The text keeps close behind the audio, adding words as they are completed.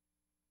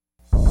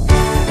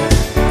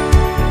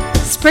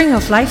Spring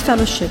of Life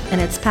Fellowship and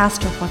its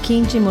pastor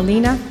Joaquin G.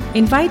 Molina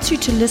invites you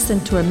to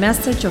listen to a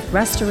message of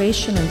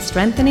restoration and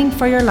strengthening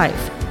for your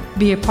life.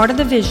 Be a part of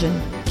the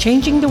vision,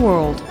 changing the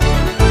world.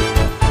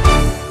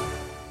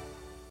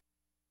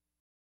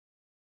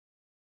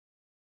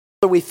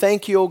 We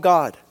thank you, O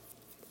God,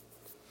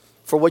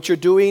 for what you're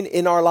doing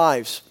in our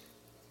lives.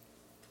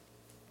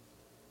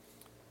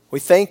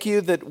 We thank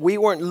you that we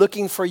weren't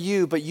looking for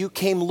you, but you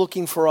came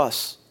looking for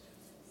us.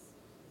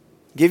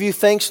 Give you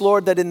thanks,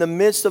 Lord, that in the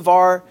midst of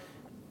our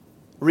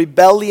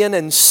rebellion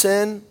and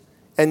sin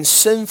and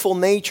sinful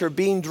nature,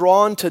 being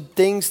drawn to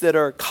things that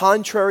are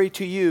contrary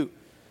to you,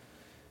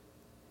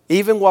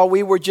 even while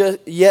we were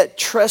yet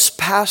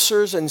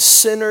trespassers and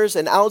sinners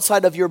and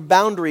outside of your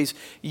boundaries,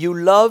 you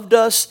loved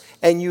us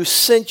and you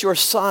sent your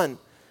Son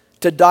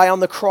to die on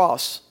the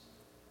cross.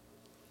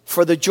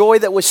 For the joy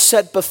that was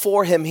set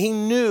before him, he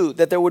knew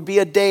that there would be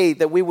a day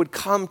that we would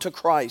come to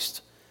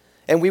Christ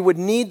and we would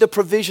need the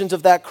provisions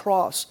of that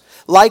cross.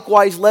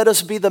 Likewise, let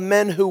us be the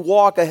men who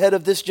walk ahead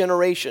of this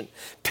generation,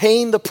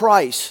 paying the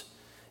price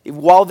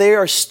while they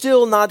are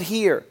still not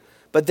here,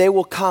 but they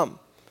will come.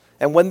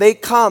 And when they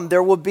come,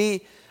 there will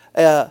be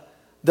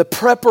the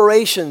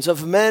preparations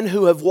of men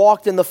who have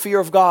walked in the fear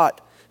of God,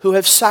 who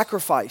have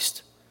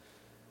sacrificed,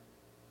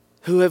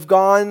 who have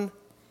gone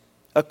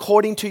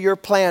according to your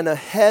plan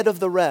ahead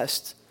of the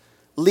rest,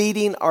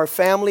 leading our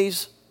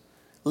families,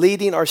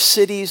 leading our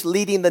cities,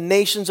 leading the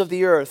nations of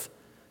the earth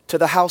to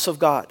the house of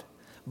God.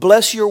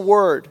 Bless your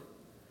word,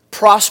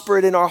 prosper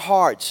it in our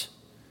hearts,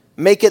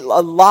 make it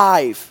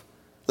alive,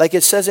 like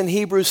it says in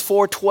Hebrews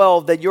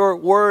 4:12, that your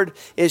word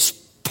is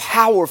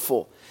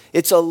powerful,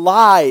 it's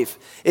alive,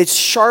 it's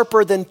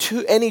sharper than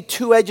any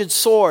two-edged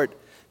sword,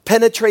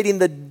 penetrating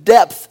the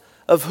depth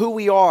of who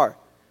we are,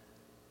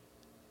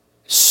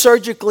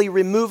 surgically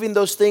removing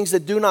those things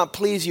that do not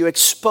please you,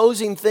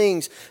 exposing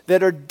things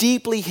that are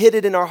deeply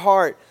hidden in our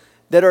heart,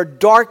 that are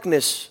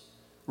darkness,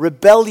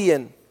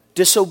 rebellion,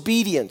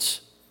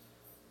 disobedience,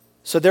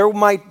 so there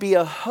might be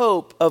a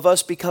hope of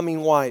us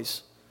becoming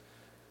wise,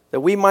 that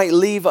we might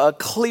leave a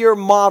clear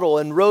model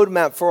and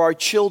roadmap for our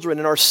children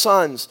and our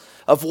sons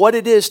of what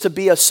it is to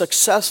be a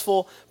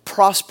successful,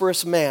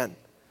 prosperous man.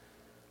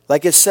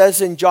 Like it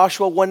says in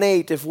Joshua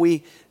 1:8, if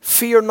we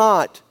fear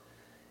not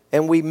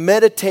and we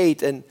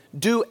meditate and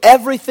do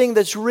everything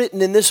that's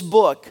written in this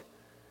book,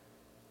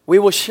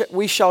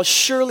 we shall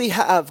surely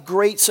have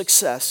great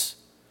success.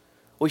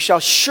 We shall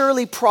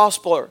surely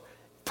prosper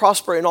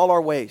in all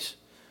our ways.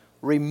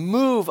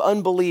 Remove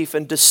unbelief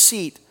and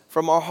deceit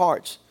from our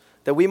hearts,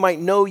 that we might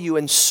know you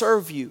and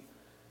serve you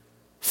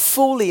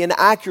fully and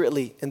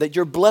accurately, and that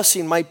your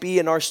blessing might be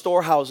in our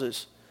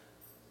storehouses,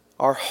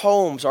 our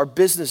homes, our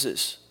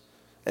businesses,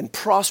 and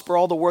prosper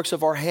all the works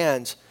of our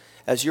hands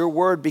as your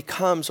word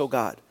becomes, O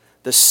God,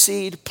 the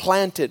seed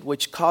planted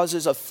which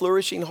causes a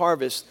flourishing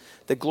harvest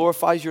that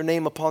glorifies your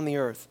name upon the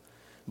earth.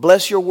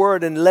 Bless your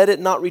word and let it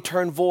not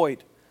return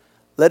void.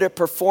 Let it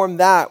perform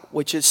that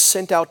which is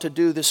sent out to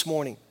do this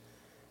morning.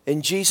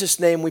 In Jesus'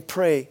 name we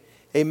pray,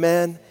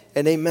 amen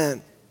and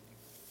amen.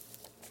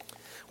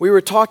 We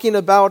were talking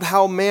about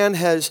how man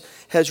has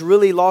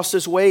really lost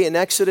his way in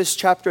Exodus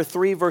chapter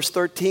 3, verse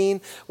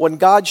 13, when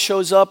God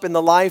shows up in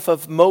the life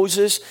of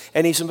Moses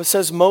and he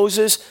says,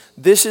 Moses,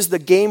 this is the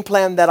game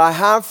plan that I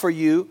have for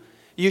you.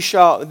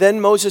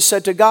 Then Moses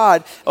said to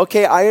God,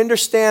 okay, I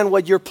understand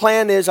what your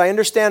plan is. I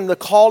understand the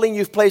calling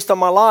you've placed on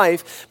my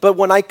life. But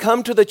when I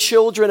come to the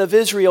children of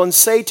Israel and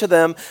say to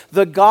them,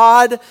 the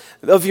God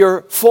of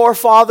your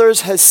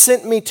forefathers has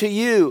sent me to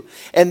you,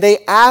 and they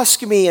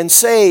ask me and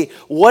say,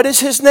 what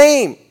is his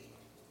name?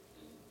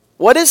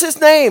 What is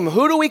his name?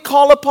 Who do we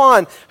call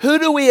upon? Who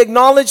do we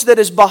acknowledge that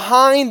is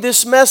behind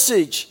this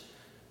message?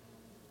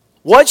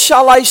 What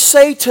shall I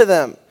say to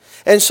them?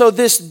 And so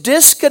this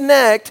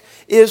disconnect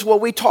is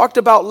what we talked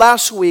about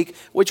last week,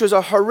 which was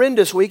a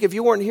horrendous week. If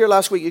you weren't here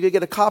last week, you could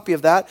get a copy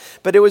of that.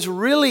 But it was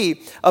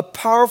really a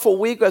powerful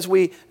week as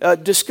we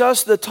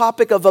discussed the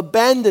topic of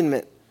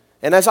abandonment.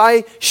 And as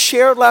I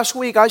shared last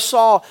week, I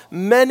saw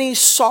many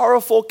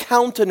sorrowful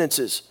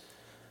countenances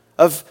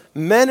of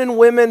men and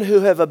women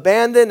who have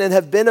abandoned and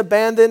have been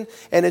abandoned.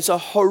 And it's a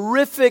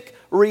horrific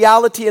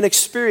reality and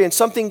experience,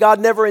 something God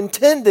never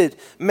intended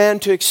man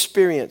to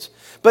experience.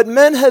 But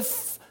men have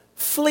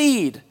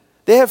fled.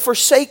 They have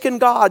forsaken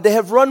God. They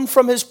have run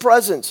from his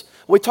presence.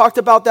 We talked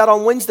about that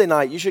on Wednesday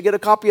night. You should get a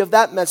copy of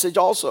that message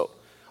also.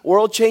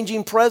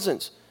 World-changing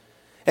presence.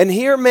 And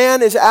here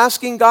man is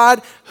asking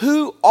God,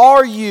 who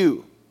are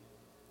you?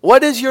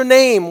 What is your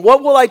name?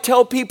 What will I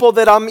tell people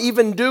that I'm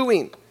even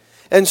doing?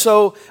 And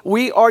so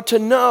we are to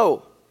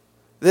know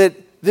that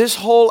this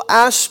whole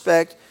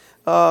aspect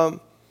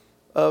of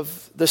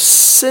the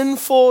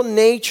sinful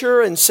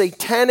nature and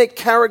satanic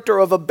character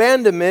of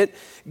abandonment,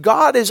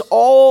 God is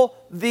all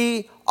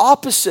the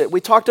opposite.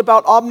 We talked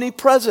about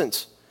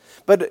omnipresence.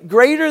 But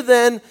greater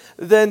than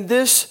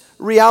this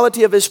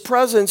reality of his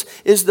presence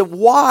is the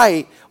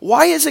why.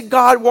 Why is it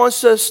God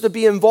wants us to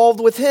be involved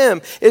with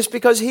him? It's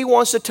because he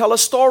wants to tell a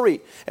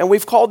story. And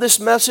we've called this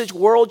message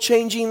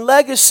World-Changing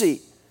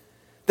Legacy.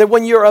 That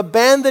when you're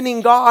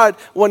abandoning God,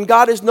 when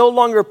God is no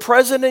longer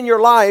present in your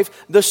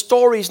life, the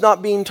story's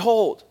not being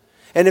told.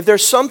 And if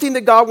there's something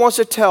that God wants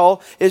to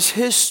tell, it's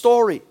His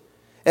story.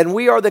 And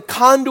we are the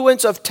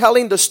conduits of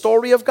telling the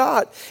story of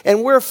God.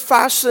 And we're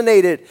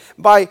fascinated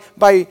by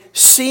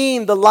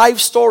seeing the life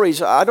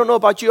stories. I don't know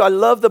about you, I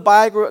love the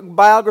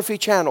biography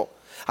channel.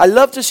 I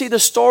love to see the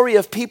story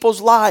of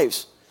people's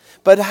lives.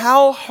 But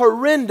how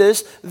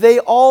horrendous they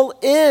all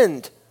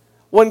end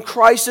when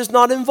Christ is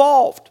not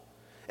involved.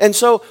 And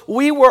so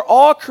we were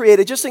all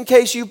created, just in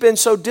case you've been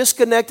so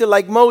disconnected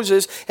like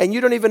Moses and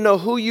you don't even know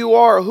who you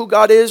are or who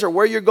God is or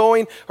where you're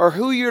going or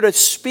who you're to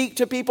speak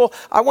to people.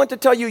 I want to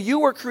tell you, you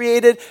were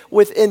created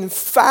with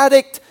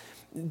emphatic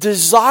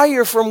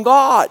desire from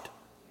God.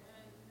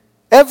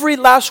 Every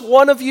last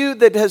one of you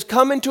that has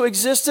come into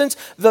existence,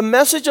 the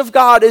message of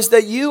God is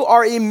that you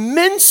are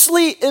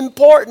immensely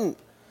important.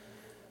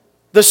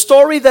 The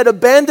story that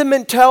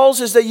abandonment tells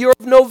is that you're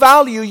of no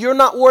value, you're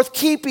not worth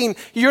keeping,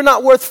 you're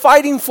not worth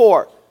fighting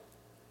for.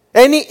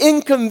 Any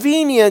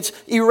inconvenience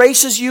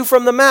erases you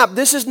from the map.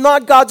 This is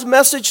not God's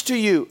message to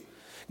you.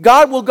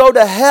 God will go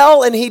to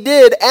hell, and He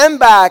did, and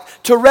back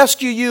to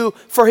rescue you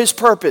for His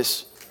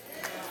purpose.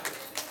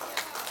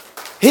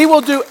 He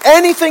will do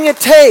anything it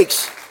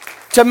takes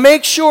to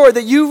make sure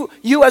that you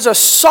as a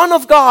son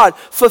of God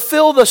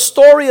fulfill the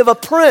story of a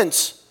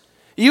prince.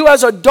 You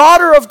as a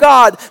daughter of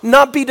God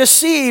not be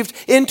deceived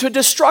into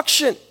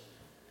destruction.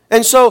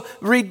 And so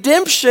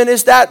redemption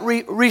is that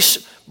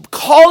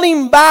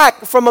calling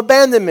back from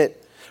abandonment.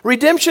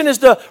 Redemption is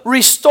the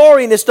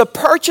restoring, it's the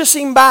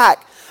purchasing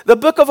back. The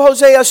book of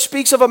Hosea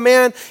speaks of a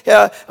man,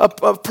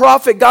 a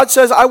prophet. God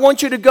says, I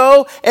want you to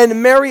go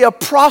and marry a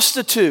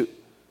prostitute.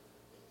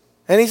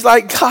 And he's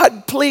like,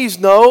 God, please,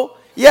 no.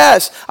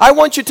 Yes, I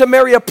want you to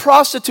marry a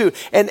prostitute.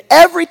 And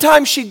every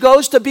time she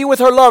goes to be with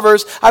her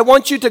lovers, I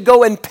want you to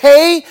go and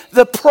pay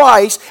the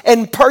price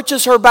and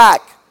purchase her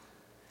back.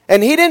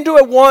 And He didn't do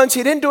it once,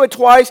 He didn't do it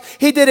twice.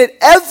 He did it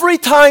every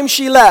time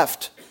she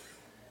left.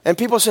 And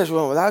people say,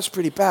 well, that's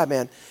pretty bad,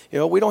 man. You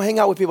know, we don't hang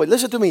out with people.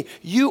 Listen to me.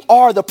 You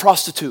are the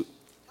prostitute.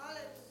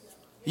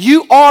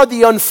 You are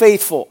the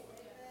unfaithful.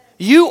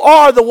 You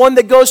are the one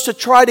that goes to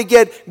try to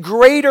get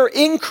greater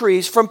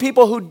increase from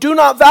people who do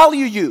not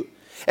value you.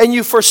 And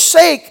you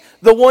forsake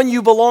the one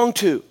you belong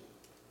to.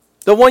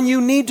 The one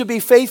you need to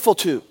be faithful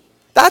to.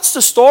 That's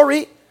the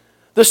story.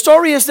 The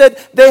story is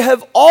that they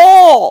have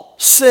all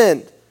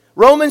sinned.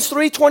 Romans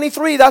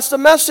 3:23, that's the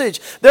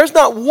message. There's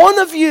not one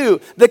of you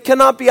that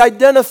cannot be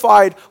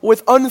identified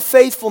with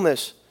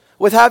unfaithfulness,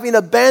 with having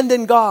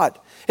abandoned God.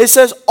 It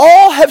says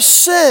all have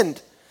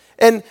sinned,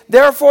 and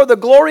therefore the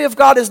glory of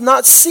God is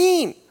not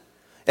seen.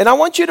 And I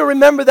want you to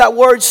remember that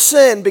word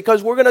sin,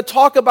 because we're going to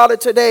talk about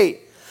it today.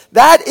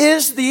 That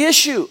is the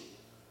issue.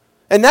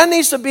 And that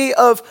needs to be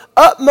of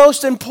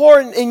utmost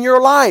importance in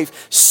your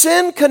life.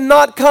 Sin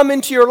cannot come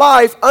into your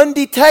life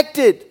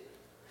undetected.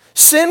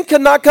 Sin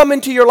cannot come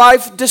into your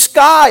life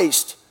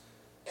disguised.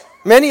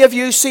 Many of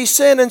you see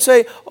sin and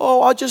say,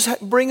 oh, I'll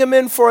just bring him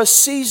in for a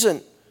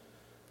season.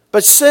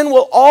 But sin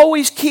will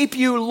always keep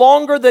you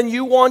longer than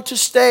you want to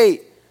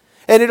stay.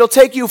 And it'll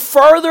take you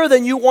further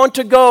than you want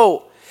to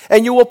go.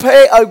 And you will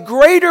pay a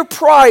greater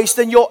price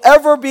than you'll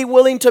ever be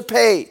willing to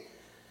pay.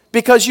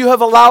 Because you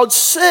have allowed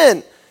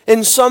sin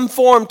in some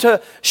form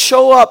to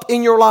show up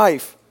in your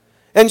life.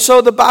 And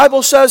so the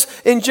Bible says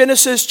in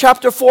Genesis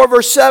chapter 4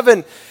 verse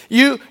 7,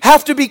 you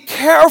have to be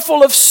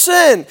careful of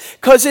sin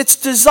because its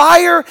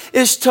desire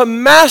is to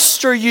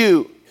master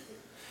you.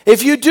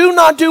 If you do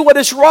not do what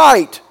is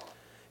right,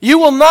 you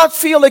will not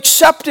feel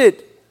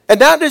accepted. And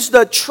that is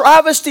the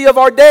travesty of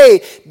our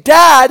day.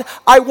 Dad,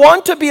 I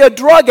want to be a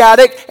drug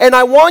addict and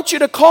I want you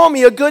to call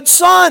me a good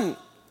son.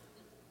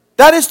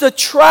 That is the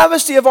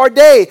travesty of our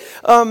day.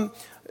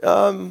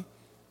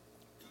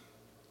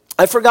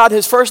 I forgot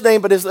his first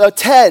name, but it's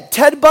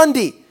Ted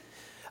Bundy.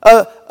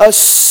 A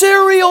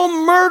serial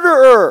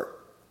murderer,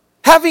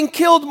 having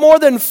killed more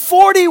than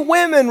 40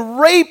 women,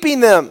 raping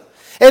them.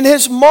 And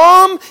his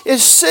mom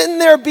is sitting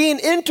there being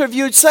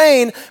interviewed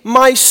saying,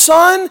 my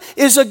son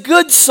is a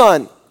good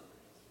son.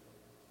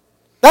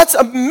 That's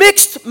a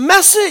mixed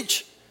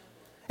message.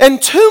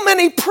 And too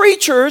many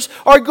preachers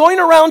are going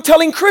around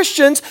telling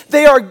Christians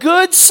they are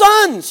good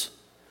sons.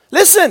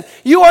 Listen,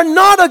 you are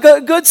not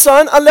a good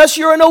son unless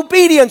you're an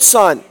obedient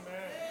son.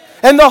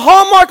 And the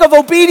hallmark of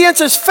obedience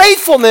is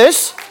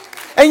faithfulness.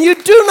 And you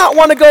do not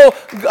want to go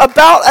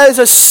about as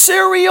a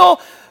serial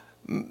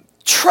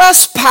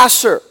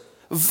trespasser,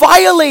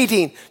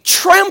 violating,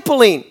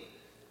 trampling,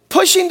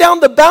 pushing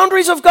down the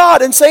boundaries of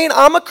God and saying,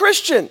 I'm a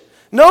Christian.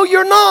 No,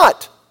 you're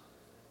not.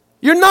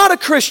 You're not a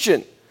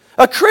Christian.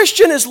 A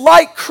Christian is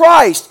like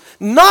Christ.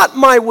 Not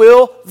my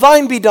will,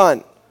 thine be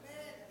done.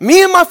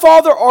 Me and my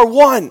Father are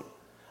one.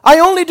 I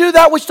only do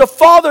that which the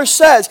Father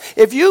says.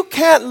 If you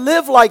can't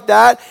live like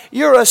that,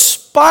 you're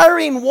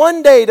aspiring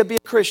one day to be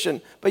a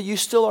Christian, but you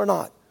still are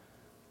not.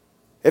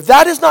 If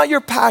that is not your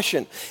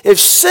passion, if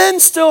sin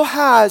still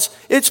has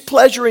its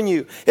pleasure in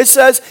you, it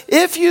says,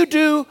 if you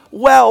do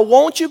well,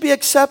 won't you be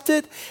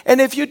accepted?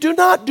 And if you do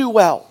not do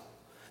well,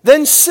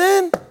 then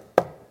sin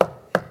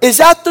is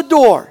at the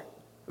door,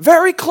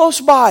 very close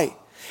by,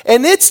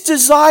 and its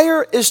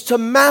desire is to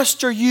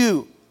master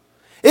you.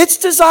 Its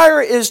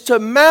desire is to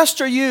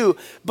master you,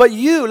 but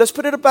you, let's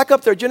put it back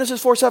up there,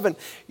 Genesis 4:7.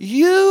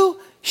 You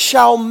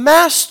shall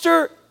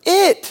master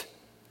it.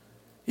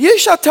 You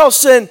shall tell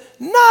sin,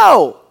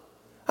 no,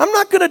 I'm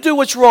not going to do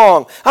what's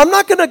wrong. I'm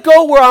not going to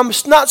go where I'm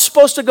not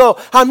supposed to go.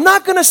 I'm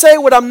not going to say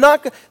what I'm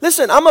not going to.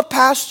 Listen, I'm a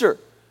pastor.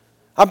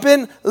 I've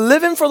been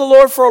living for the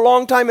Lord for a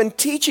long time and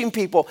teaching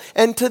people.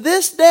 And to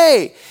this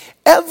day,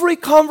 every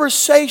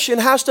conversation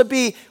has to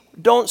be,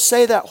 don't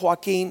say that,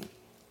 Joaquin.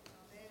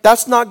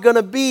 That's not going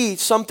to be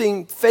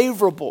something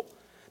favorable.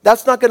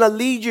 That's not going to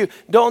lead you.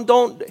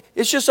 Don't.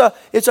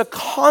 It's a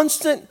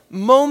constant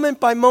moment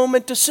by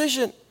moment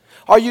decision.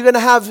 Are you going to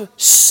have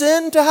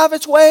sin to have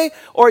its way,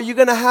 or are you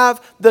going to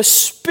have the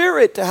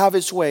Spirit to have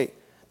its way?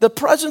 The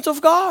presence of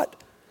God.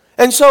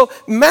 And so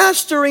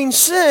mastering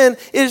sin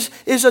is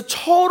a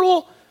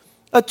total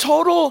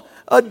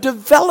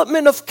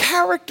development of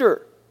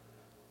character.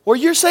 Where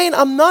you're saying,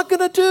 I'm not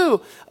going to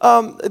do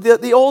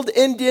the old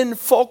Indian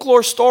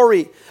folklore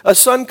story. A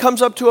son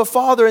comes up to a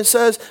father and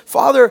says,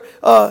 Father,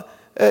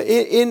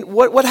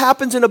 what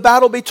happens in a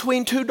battle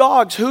between two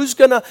dogs? Who's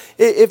going to,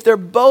 if they're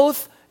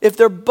both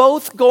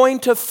going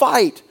to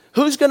fight,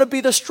 who's going to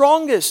be the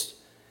strongest?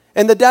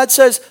 And the dad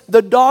says,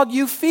 the dog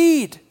you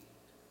feed,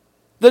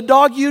 the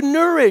dog you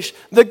nourish,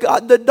 the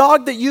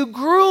dog that you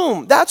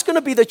groom, that's going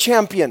to be the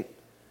champion.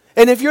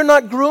 And if you're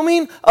not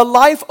grooming a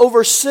life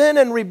over sin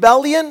and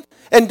rebellion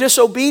and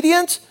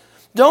disobedience,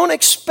 don't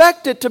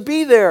expect it to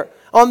be there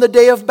on the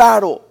day of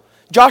battle.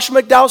 Josh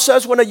McDowell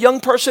says when a young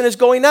person is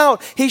going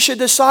out, he should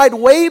decide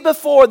way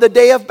before the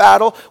day of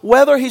battle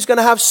whether he's going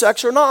to have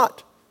sex or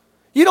not.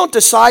 You don't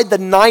decide the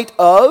night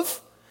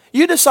of.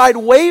 You decide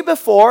way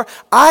before,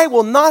 I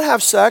will not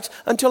have sex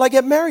until I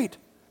get married.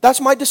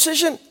 That's my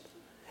decision.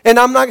 And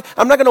I'm not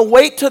going to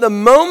wait to the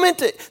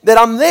moment that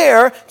I'm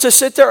there to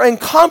sit there and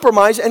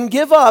compromise and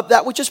give up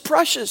that which is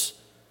precious.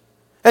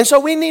 And so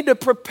we need to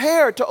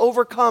prepare to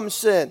overcome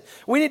sin.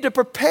 We need to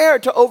prepare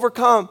to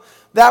overcome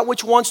that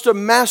which wants to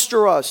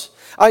master us.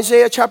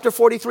 Isaiah chapter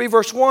 43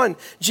 verse 1,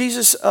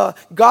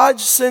 God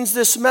sends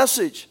this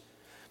message.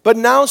 But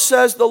now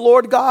says the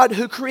Lord God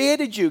who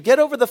created you. Get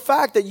over the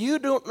fact that you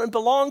don't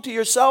belong to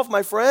yourself,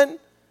 my friend.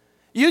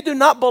 You do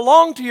not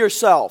belong to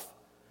yourself.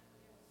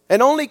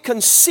 And only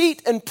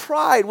conceit and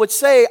pride would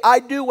say, I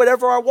do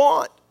whatever I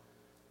want.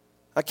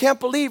 I can't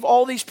believe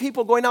all these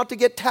people going out to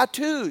get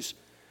tattoos.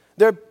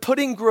 They're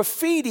putting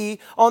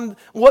graffiti on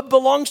what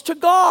belongs to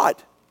God.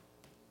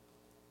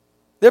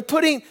 They're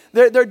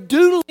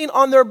doodling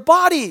on their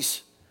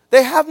bodies.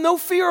 They have no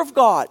fear of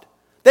God.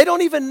 They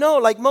don't even know,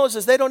 like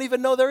Moses, they don't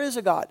even know there is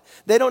a God.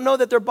 They don't know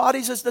that their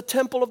bodies is the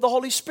temple of the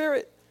Holy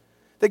Spirit.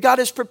 That God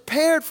has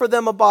prepared for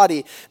them a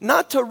body,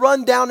 not to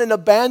run down and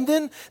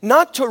abandon,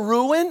 not to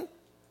ruin,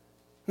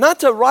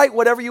 not to write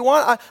whatever you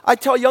want. I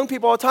tell young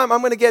people all the time, I'm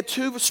going to get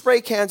 2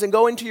 spray cans and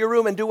go into your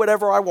room and do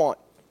whatever I want.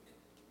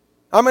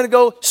 I'm going to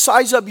go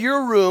size up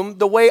your room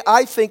the way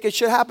I think it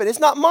should happen. It's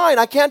not mine.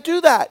 I can't do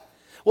that.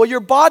 Well,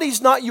 your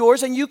body's not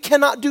yours, and you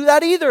cannot do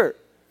that either.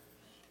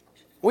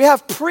 We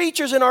have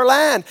preachers in our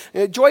land.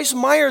 Joyce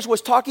Myers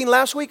was talking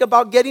last week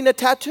about getting a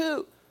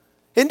tattoo.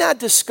 Isn't that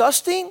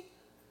disgusting?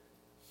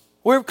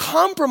 We're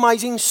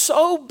compromising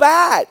so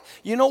bad.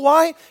 You know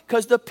why?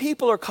 Because the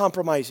people are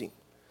compromising.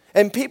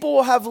 And people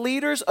will have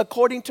leaders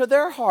according to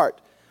their heart.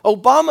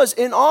 Obama's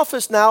in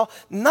office now,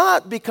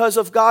 not because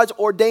of God's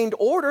ordained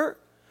order,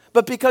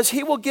 but because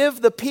he will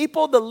give the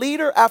people the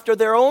leader after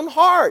their own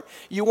heart.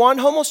 You want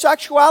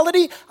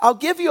homosexuality? I'll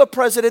give you a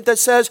president that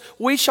says,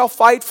 we shall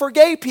fight for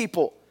gay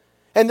people.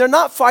 And they're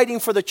not fighting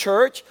for the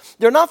church.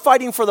 They're not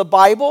fighting for the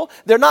Bible.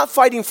 They're not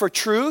fighting for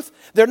truth.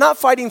 They're not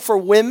fighting for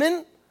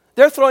women.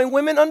 They're throwing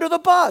women under the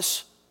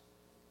bus.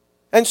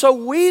 And so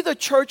we, the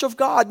church of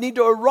God, need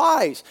to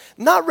arise,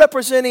 not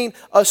representing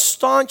a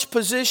staunch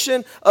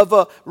position of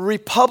a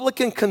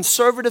Republican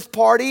conservative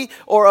party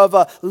or of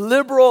a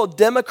liberal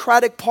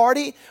Democratic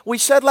party. We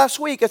said last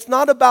week, it's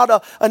not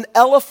about an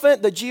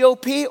elephant, the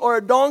GOP, or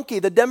a donkey,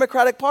 the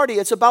Democratic Party.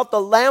 It's about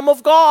the Lamb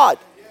of God.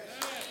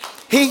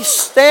 He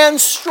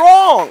stands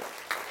strong.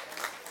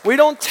 We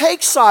don't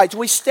take sides.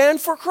 We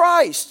stand for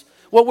Christ.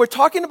 What we're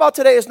talking about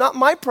today is not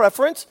my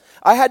preference.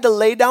 I had to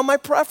lay down my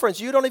preference.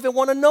 You don't even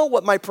want to know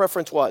what my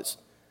preference was.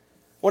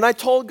 When I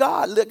told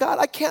God,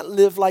 I can't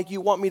live like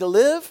you want me to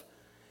live.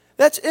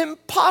 That's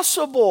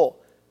impossible.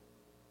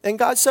 And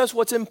God says,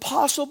 what's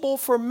impossible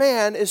for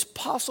man is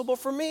possible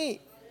for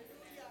me.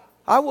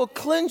 I will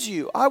cleanse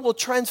you. I will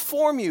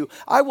transform you.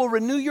 I will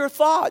renew your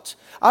thoughts.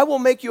 I will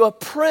make you a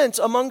prince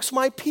amongst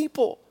my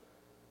people.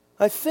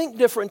 I think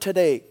different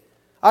today.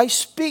 I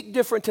speak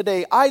different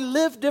today. I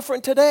live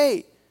different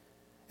today.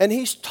 And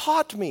He's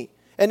taught me.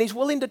 And He's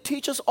willing to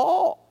teach us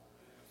all.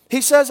 He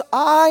says,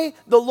 I,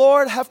 the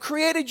Lord, have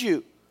created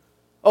you,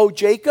 O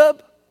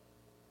Jacob.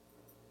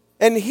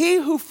 And He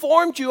who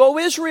formed you, O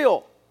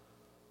Israel.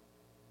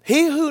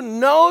 He who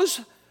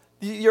knows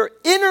your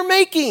inner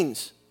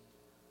makings,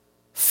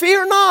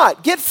 Fear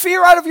not. Get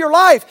fear out of your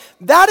life.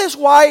 That is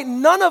why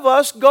none of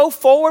us go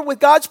forward with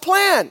God's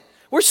plan.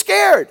 We're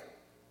scared.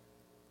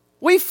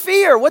 We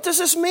fear. What does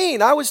this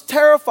mean? I was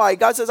terrified.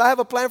 God says, I have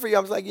a plan for you. I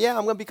was like, yeah,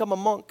 I'm going to become a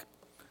monk.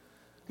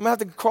 I'm going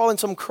to have to crawl in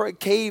some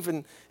cave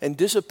and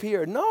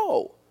disappear.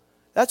 No.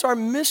 That's our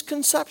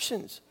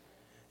misconceptions.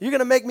 You're going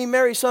to make me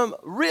marry some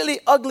really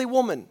ugly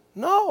woman.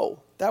 No,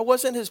 that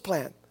wasn't his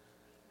plan.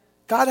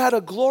 God had a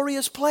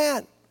glorious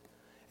plan.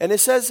 And it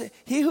says,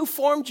 he who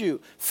formed you,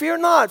 fear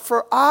not,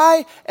 for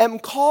I am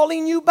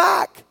calling you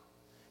back.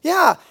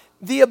 Yeah,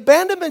 the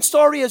abandonment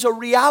story is a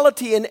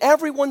reality in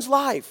everyone's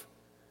life.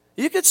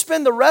 You could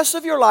spend the rest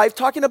of your life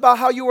talking about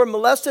how you were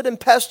molested and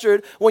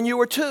pestered when you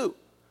were 2.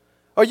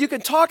 Or you can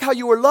talk how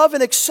you were loved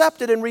and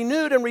accepted and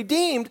renewed and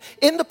redeemed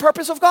in the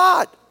purpose of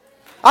God.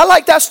 I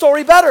like that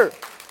story better.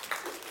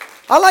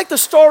 I like the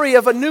story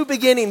of a new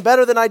beginning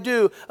better than I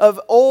do of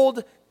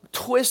old,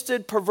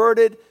 twisted,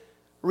 perverted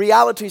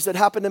realities that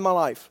happened in my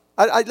life.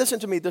 Listen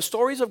to me, the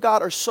stories of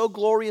God are so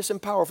glorious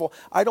and powerful.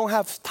 I don't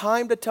have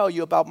time to tell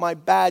you about my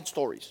bad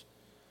stories.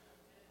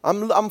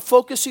 I'm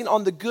focusing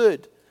on the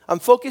good. I'm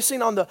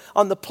focusing on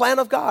the plan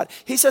of God.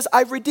 He says,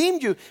 I've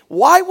redeemed you.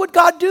 Why would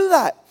God do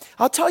that?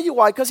 I'll tell you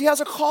why, because he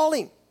has a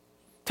calling.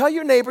 Tell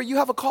your neighbor, you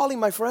have a calling,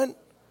 my friend.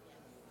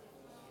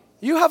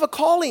 You have a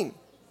calling.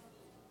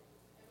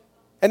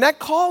 And that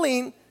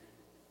calling,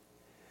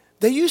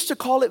 they used to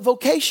call it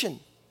vocation.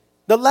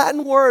 The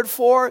Latin word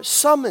for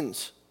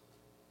summons.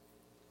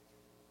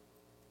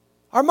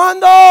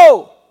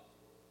 Armando,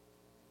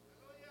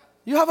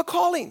 you have a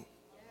calling.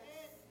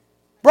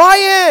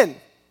 Brian,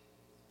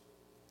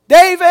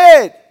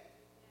 David,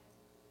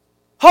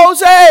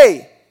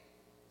 Jose,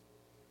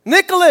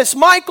 Nicholas,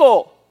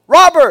 Michael,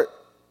 Robert,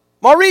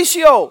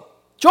 Mauricio,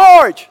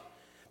 George.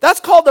 That's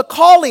called the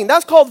calling.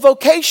 That's called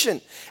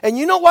vocation. And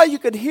you know why you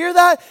could hear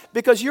that?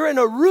 Because you're in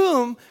a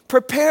room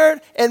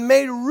prepared and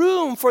made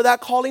room for that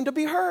calling to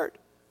be heard.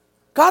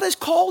 God has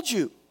called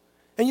you.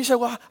 And you say,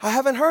 well, I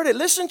haven't heard it.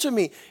 Listen to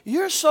me.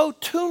 You're so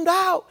tuned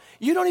out.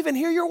 You don't even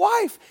hear your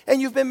wife. And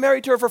you've been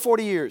married to her for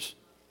 40 years.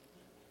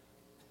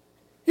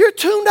 You're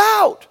tuned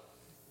out.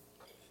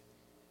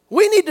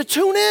 We need to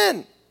tune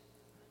in.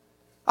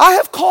 I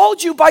have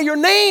called you by your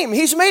name.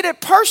 He's made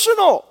it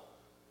personal.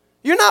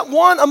 You're not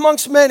one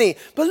amongst many.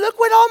 But look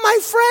what all my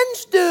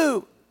friends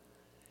do.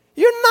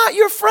 You're not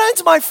your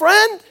friends, my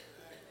friend.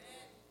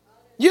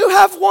 You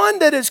have one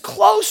that is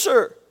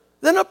closer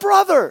than a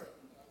brother.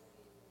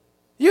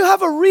 You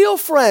have a real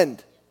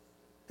friend.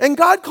 And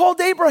God called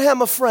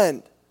Abraham a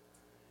friend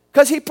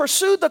because he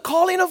pursued the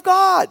calling of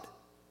God.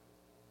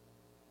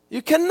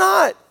 You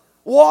cannot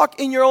walk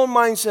in your own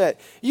mindset.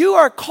 You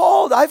are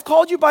called. I've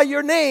called you by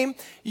your name.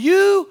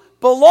 You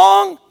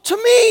belong to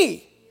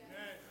me.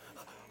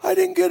 I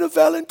didn't get a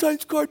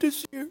Valentine's card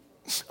this year.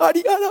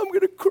 Ariana, I'm going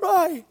to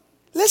cry.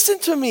 Listen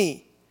to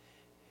me.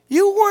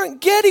 You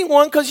weren't getting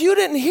one because you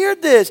didn't hear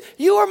this.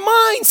 You are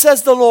mine,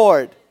 says the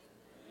Lord.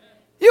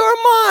 You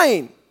are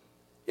mine.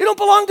 You don't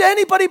belong to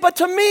anybody but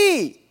to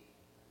me.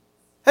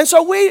 And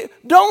so we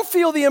don't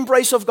feel the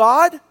embrace of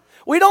God.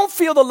 We don't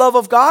feel the love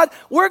of God.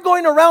 We're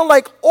going around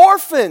like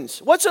orphans.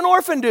 What's an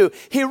orphan do?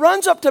 He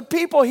runs up to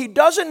people he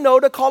doesn't know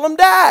to call him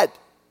dad.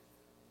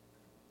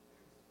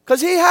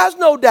 Because he has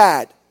no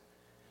dad.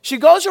 She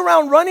goes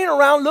around running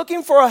around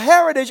looking for a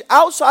heritage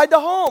outside the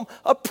home,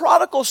 a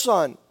prodigal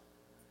son.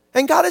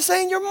 And God is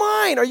saying, you're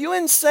mine. Are you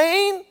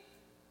insane?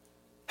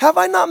 Have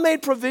I not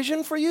made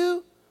provision for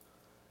you?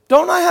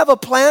 Don't I have a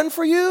plan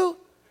for you?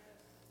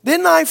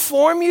 Didn't I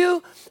form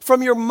you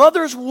from your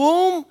mother's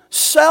womb,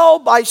 cell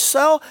by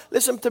cell?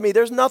 Listen to me,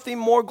 there's nothing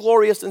more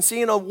glorious than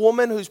seeing a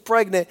woman who's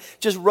pregnant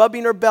just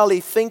rubbing her belly,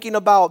 thinking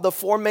about the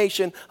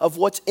formation of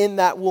what's in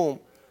that womb.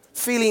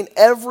 Feeling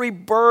every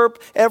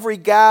burp, every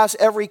gas,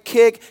 every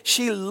kick.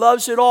 She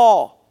loves it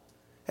all.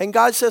 And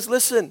God says,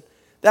 listen,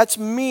 that's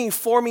me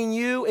forming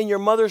you in your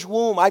mother's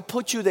womb. I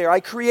put you there.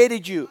 I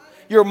created you.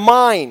 You're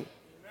mine.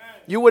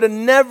 You would have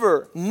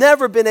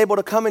never been able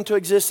to come into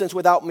existence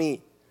without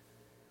me.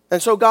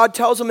 And so God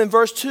tells him in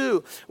verse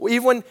 2,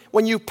 even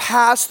when you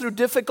pass through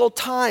difficult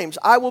times,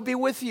 I will be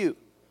with you.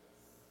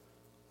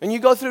 And you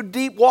go through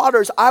deep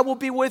waters, I will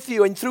be with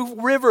you. And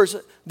through rivers,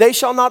 they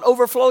shall not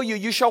overflow you.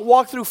 You shall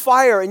walk through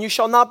fire, and you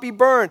shall not be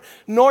burned,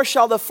 nor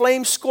shall the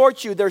flame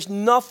scorch you. There's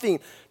nothing,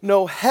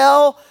 no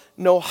hell,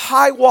 no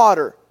high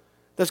water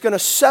that's going to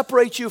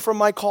separate you from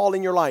my call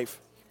in your life.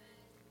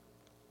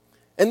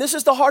 And this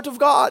is the heart of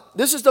God.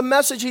 This is the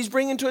message he's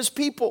bringing to his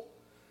people.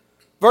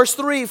 Verse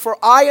 3, for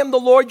I am the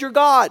Lord your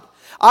God.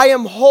 I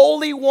am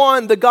Holy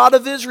One, the God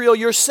of Israel,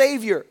 your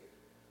Savior.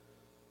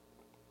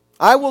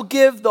 I will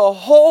give the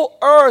whole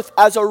earth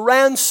as a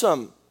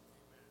ransom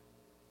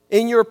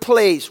in your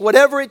place.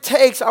 Whatever it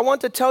takes, I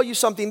want to tell you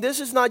something. This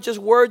is not just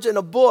words in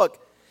a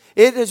book.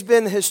 It has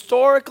been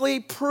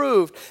historically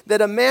proved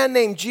that a man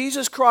named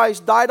Jesus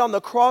Christ died on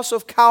the cross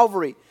of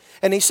Calvary.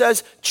 And he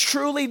says,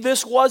 truly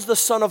this was the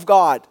Son of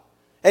God.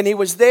 And he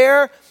was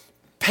there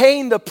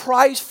paying the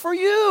price for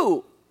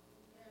you.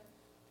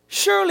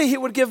 Surely he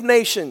would give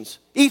nations,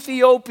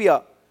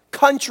 Ethiopia,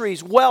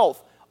 countries,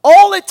 wealth,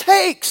 all it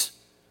takes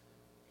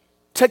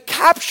to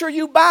capture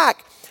you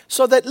back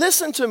so that,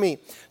 listen to me,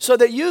 so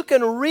that you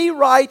can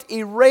rewrite,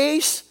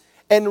 erase,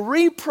 and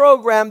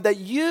reprogram that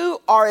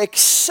you are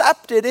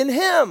accepted in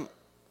Him.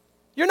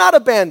 You're not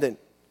abandoned.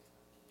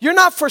 You're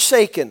not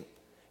forsaken.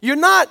 You're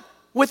not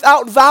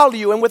without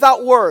value and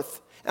without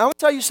worth. And I'm going to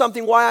tell you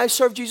something why I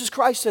serve Jesus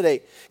Christ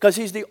today. Because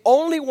He's the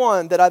only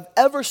one that I've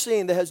ever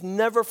seen that has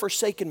never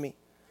forsaken me.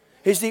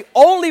 He's the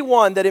only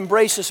one that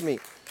embraces me.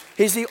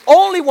 He's the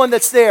only one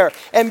that's there.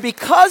 And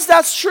because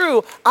that's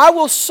true, I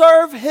will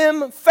serve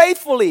Him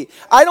faithfully.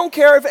 I don't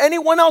care if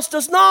anyone else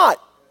does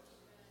not.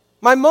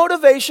 My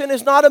motivation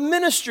is not a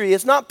ministry.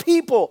 It's not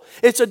people.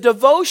 It's a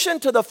devotion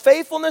to the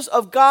faithfulness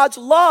of God's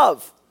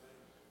love.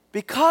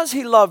 Because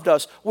He loved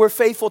us, we're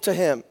faithful to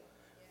Him.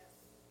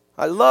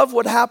 I love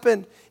what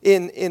happened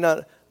in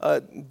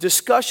a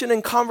discussion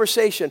and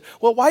conversation.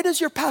 Well, why does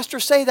your pastor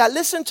say that?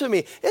 Listen to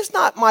me. It's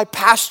not my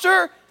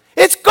pastor.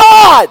 It's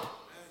God.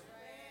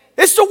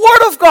 It's the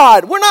Word of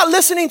God. We're not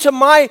listening to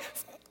my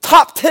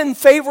top 10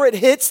 favorite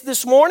hits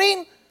this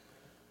morning.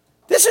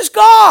 This is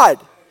God.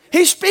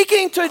 He's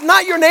speaking to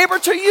not your neighbor,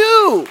 to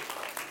you.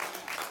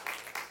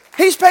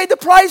 He's paid the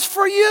price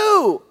for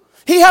you.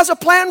 He has a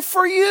plan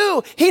for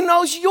you. He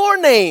knows your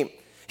name.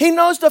 He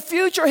knows the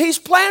future He's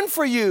planned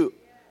for you.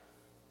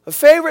 A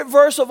favorite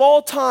verse of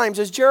all times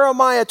is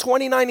Jeremiah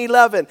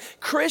 29:11.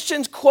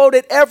 Christians quote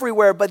it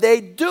everywhere, but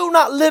they do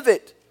not live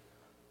it.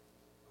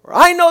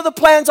 I know the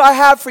plans I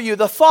have for you,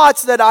 the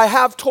thoughts that I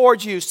have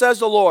towards you, says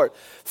the Lord.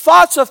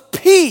 Thoughts of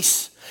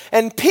peace.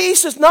 And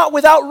peace is not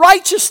without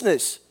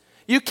righteousness.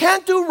 You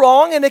can't do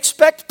wrong and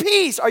expect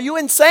peace. Are you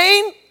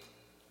insane?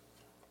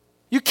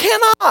 You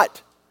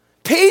cannot.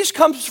 Peace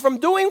comes from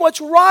doing what's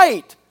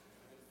right.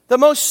 The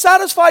most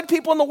satisfied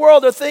people in the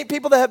world are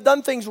people that have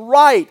done things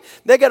right.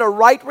 They get a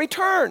right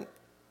return.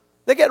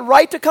 They get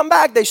right to come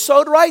back. They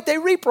sowed right, they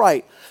reap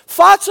right.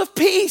 Thoughts of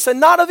peace and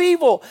not of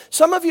evil.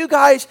 Some of you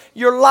guys,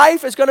 your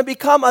life is going to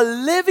become a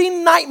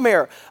living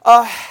nightmare,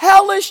 a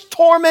hellish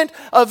torment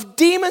of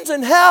demons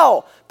in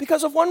hell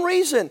because of one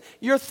reason.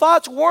 Your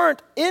thoughts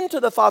weren't into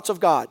the thoughts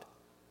of God.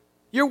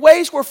 Your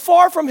ways were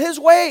far from His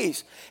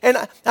ways. And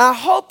I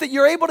hope that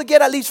you're able to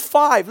get at least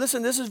 5.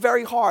 Listen, this is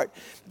very hard.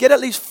 Get at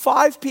least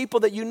 5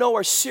 people that you know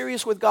are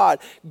serious with God.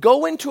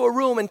 Go into a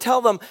room and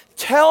tell them,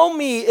 tell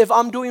me if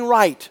I'm doing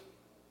right.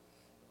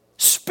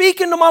 Speak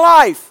into my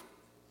life.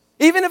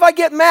 Even if I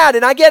get mad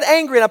and I get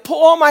angry and I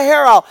pull all my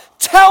hair out,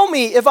 tell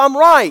me if I'm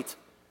right.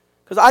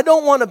 Because I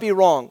don't want to be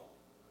wrong.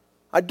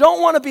 I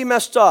don't want to be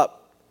messed up.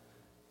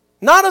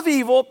 Not of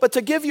evil, but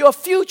to give you a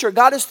future.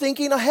 God is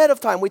thinking ahead of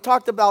time. We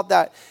talked about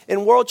that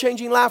in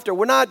World-Changing Laughter.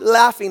 We're not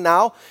laughing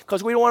now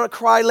because we don't want to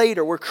cry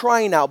later. We're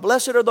crying now.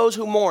 Blessed are those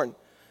who mourn.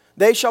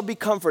 They shall be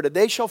comforted.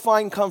 They shall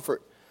find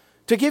comfort.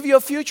 To give you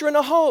a future and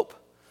a hope.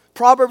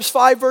 Proverbs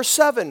 5 verse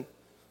 7.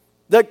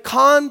 The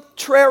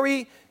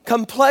contrary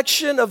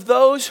complexion of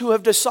those who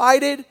have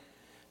decided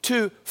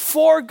to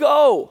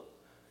forego.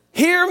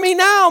 Hear me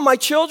now, my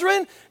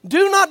children.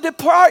 Do not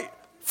depart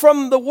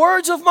from the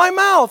words of my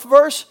mouth.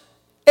 Verse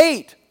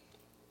 8.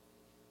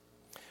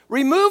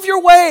 Remove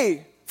your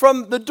way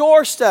from the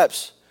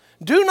doorsteps.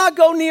 Do not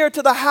go near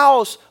to the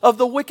house of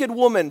the wicked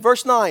woman.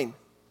 Verse 9.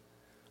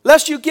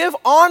 Lest you give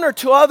honor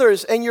to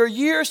others and your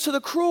years to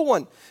the cruel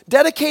one,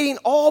 dedicating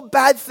all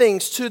bad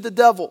things to the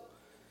devil.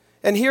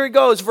 And here it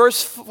goes,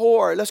 verse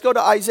 4. Let's go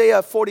to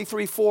Isaiah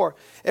 43:4.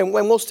 And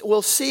when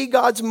we'll see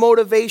God's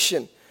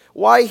motivation,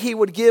 why He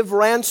would give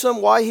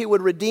ransom, why He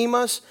would redeem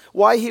us,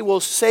 why He will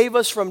save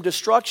us from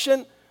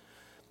destruction.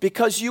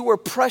 Because you were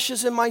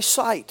precious in my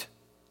sight.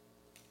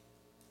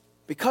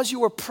 Because you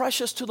were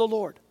precious to the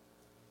Lord.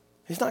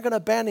 He's not going to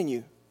abandon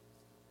you.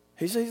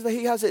 He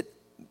has it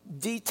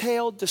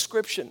detailed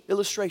description,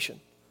 illustration,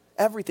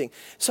 everything.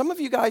 Some of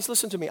you guys,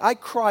 listen to me. I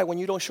cry when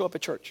you don't show up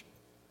at church.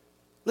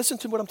 Listen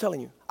to what I'm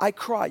telling you. I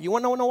cry. You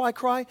want to know why I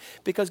cry?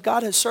 Because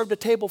God has served a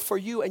table for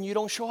you and you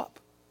don't show up.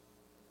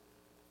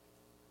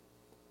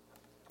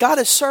 God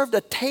has served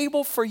a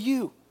table for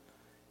you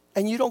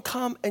and you don't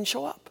come and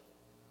show up.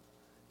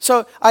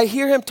 So I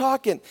hear him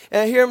talking,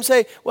 and I hear him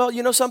say, well,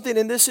 you know something,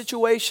 in this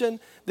situation,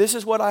 this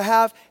is what I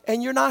have,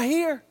 and you're not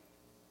here.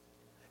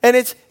 And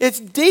it's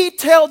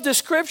detailed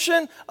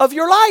description of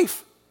your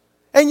life,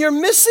 and you're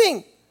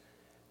missing.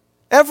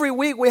 Every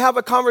week we have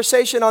a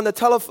conversation on the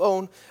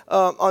telephone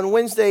on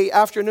Wednesday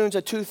afternoons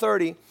at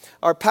 2:30.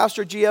 Our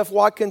pastor, G.F.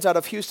 Watkins, out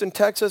of Houston,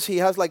 Texas, he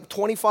has like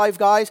 25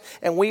 guys,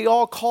 and we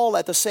all call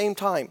at the same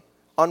time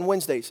on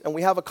Wednesdays, and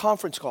we have a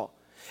conference call.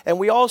 And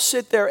we all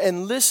sit there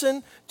and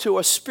listen to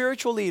a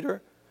spiritual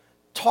leader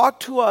talk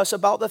to us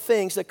about the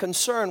things that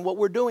concern what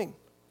we're doing.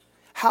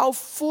 How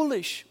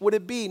foolish would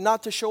it be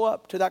not to show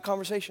up to that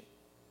conversation?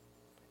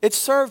 It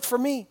served for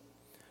me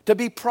to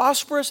be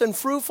prosperous and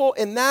fruitful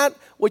in that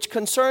which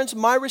concerns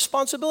my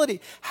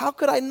responsibility. How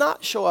could I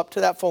not show up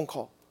to that phone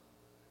call?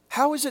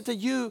 How is it that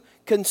you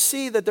can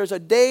see that there's a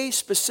day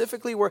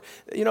specifically where,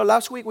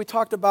 last week we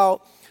talked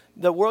about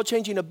the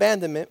world-changing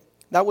abandonment.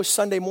 That was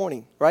Sunday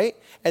morning, right?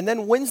 And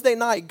then Wednesday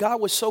night, God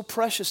was so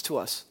precious to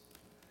us.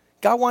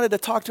 God wanted to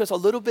talk to us a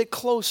little bit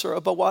closer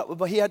about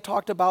what he had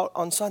talked about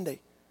on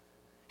Sunday.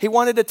 He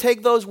wanted to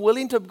take those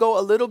willing to go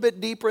a little bit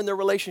deeper in their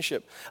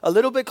relationship, a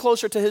little bit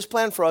closer to his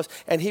plan for us,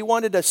 and he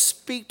wanted to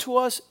speak to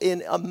us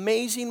in an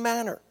amazing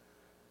manner.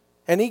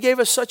 And he gave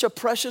us such a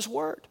precious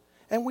word,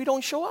 and we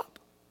don't show up.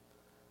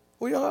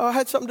 I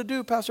had something to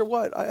do, Pastor,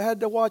 what? I had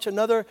to watch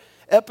another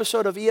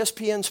episode of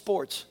ESPN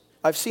Sports.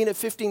 I've seen it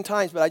 15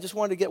 times, but I just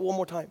wanted to get one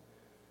more time.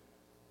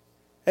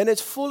 And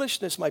it's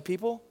foolishness, my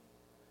people.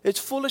 It's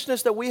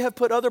foolishness that we have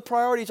put other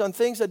priorities on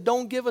things that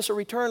don't give us a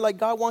return like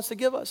God wants to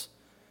give us.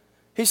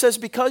 He says,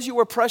 because you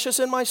were precious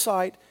in my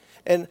sight,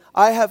 and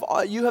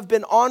you have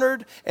been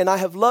honored, and I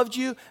have loved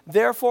you,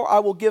 therefore I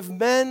will give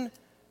men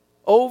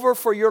over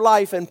for your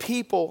life and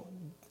people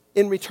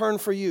in return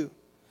for you.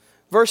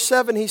 Verse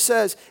 7, he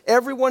says,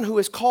 everyone who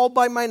is called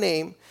by my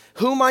name,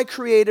 whom I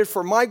created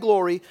for my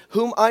glory,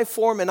 whom I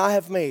form and I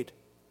have made.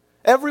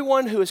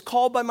 Everyone who is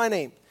called by my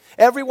name,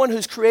 everyone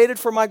who's created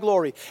for my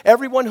glory,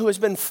 everyone who has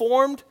been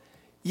formed,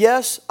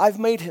 yes, I've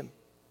made him.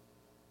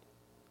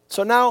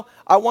 So now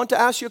I want to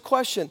ask you a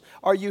question.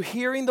 Are you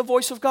hearing the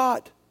voice of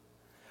God?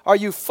 Are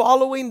you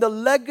following the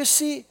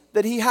legacy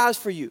that he has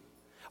for you?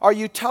 Are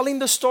you telling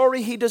the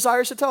story he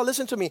desires to tell?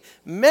 Listen to me.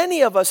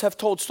 Many of us have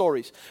told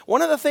stories.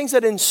 One of the things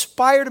that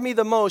inspired me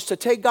the most to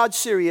take God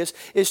serious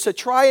is to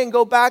try and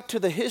go back to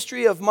the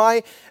history of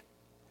my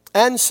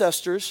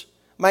ancestors,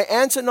 my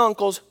aunts and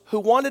uncles who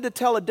wanted to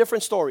tell a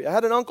different story. I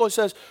had an uncle who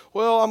says,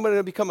 well, I'm going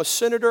to become a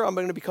senator. I'm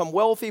going to become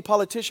wealthy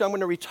politician. I'm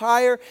going to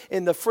retire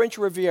in the French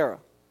Riviera,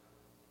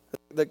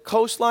 the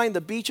coastline,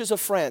 the beaches of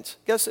France.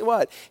 Guess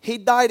what? He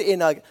died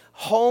in a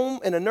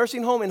home, in a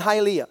nursing home in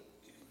Hialeah,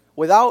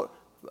 without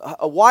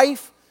a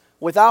wife,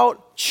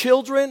 without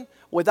children,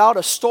 without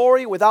a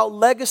story, without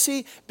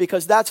legacy,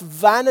 because that's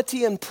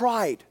vanity and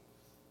pride.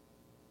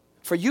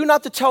 For you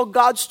not to tell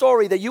God's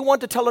story, that you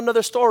want to tell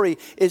another story,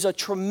 is a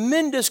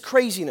tremendous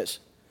craziness.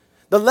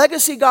 The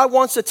legacy God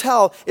wants to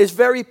tell is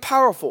very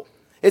powerful.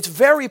 It's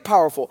very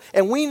powerful,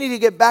 and we need to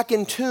get back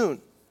in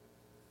tune.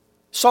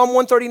 Psalm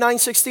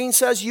 139:16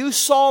 says, you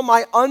saw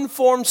my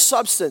unformed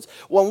substance.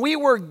 When we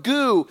were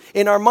goo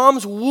in our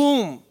mom's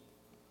womb,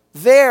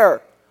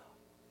 there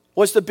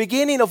was the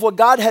beginning of what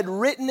God had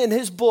written in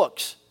his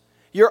books.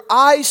 Your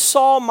eyes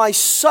saw my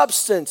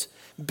substance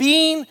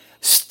being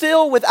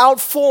still without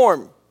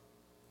form.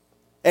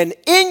 And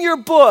in your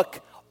book,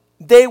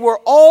 they were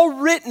all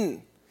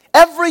written.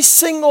 Every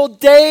single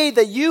day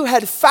that you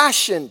had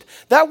fashioned.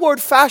 That word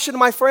fashioned,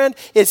 my friend,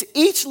 is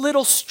each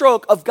little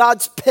stroke of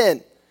God's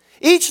pen.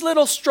 Each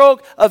little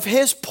stroke of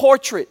his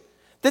portrait.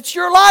 That's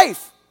your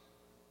life.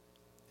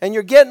 And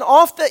you're getting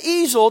off the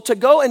easel to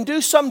go and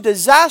do some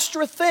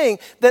disastrous thing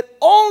that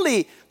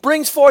only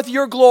brings forth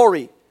your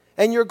glory.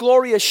 And your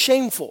glory is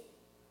shameful.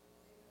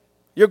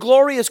 Your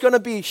glory is going to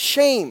be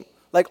shame,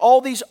 like all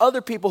these other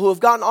people who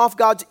have gotten off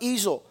God's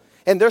easel.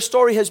 And their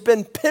story has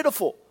been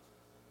pitiful.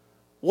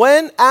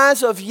 When,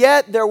 as of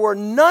yet, there were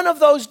none of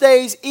those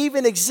days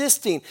even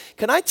existing.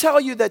 Can I tell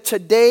you that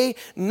today,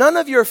 none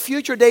of your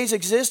future days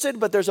existed,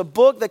 but there's a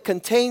book that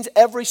contains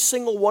every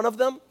single one of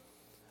them,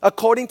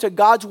 according to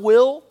God's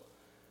will?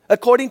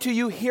 According to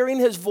you hearing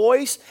his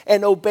voice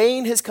and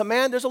obeying his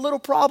command? There's a little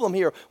problem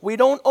here. We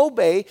don't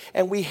obey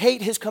and we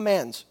hate his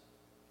commands.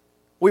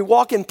 We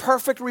walk in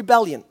perfect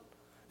rebellion.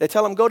 They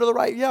tell him, go to the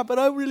right. Yeah, but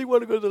I really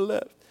want to go to the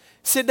left.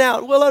 Sit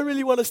down. Well, I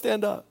really want to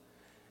stand up.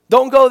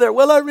 Don't go there.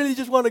 Well, I really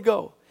just want to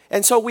go.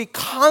 And so we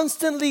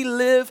constantly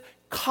live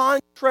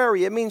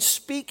contrary. It means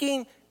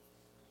speaking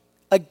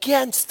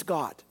against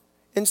God.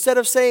 Instead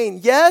of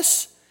saying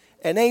yes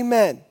and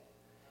amen.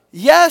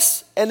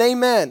 Yes and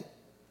amen.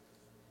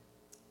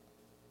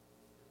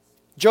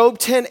 Job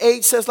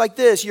 10:8 says like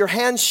this, your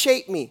hands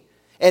shaped me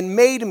and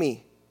made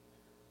me.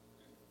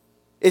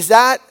 Is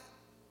that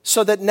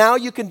so that now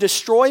you can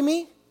destroy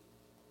me?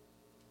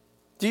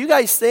 Do you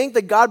guys think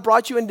that God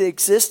brought you into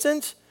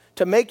existence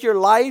to make your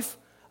life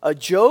a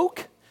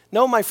joke?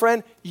 No, my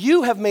friend,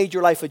 you have made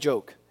your life a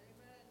joke.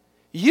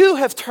 You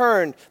have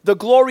turned the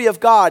glory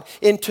of God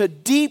into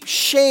deep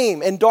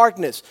shame and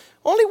darkness.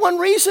 Only one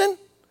reason.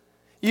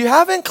 You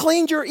haven't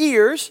cleaned your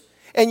ears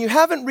and you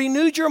haven't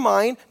renewed your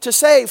mind to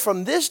say,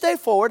 from this day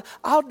forward,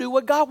 I'll do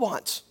what God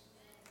wants.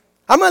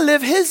 I'm going to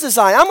live his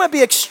design. I'm going to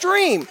be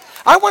extreme.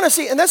 I want to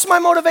see, and that's my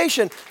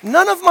motivation.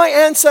 None of my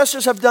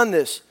ancestors have done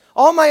this.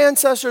 All my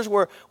ancestors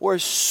were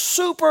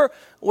super,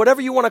 whatever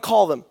you want to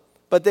call them,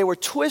 but they were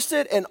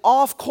twisted and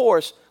off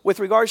course with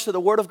regards to the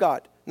Word of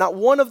God. Not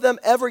one of them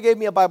ever gave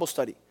me a Bible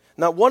study.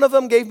 Not one of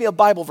them gave me a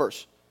Bible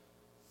verse.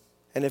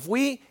 And if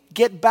we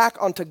get back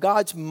onto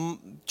God's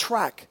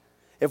track,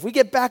 if we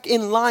get back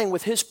in line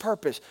with his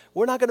purpose,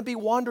 we're not going to be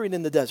wandering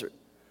in the desert.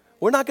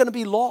 We're not going to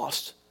be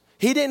lost.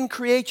 He didn't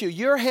create you.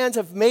 Your hands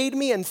have made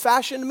me and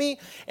fashioned me.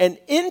 An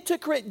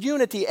intricate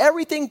unity.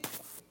 Everything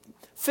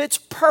fits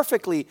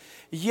perfectly.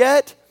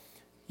 Yet,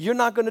 you're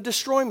not going to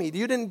destroy me.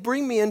 You didn't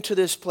bring me into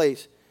this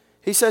place.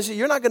 He says,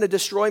 you're not going to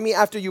destroy me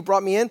after you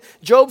brought me in.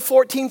 Job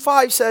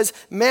 14:5 says,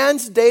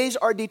 man's days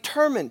are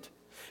determined.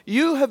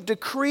 You have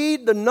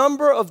decreed the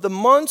number of the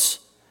months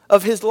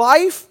of his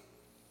life,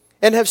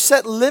 and have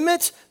set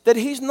limits that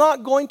he's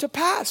not going to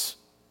pass.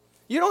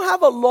 You don't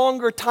have a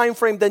longer time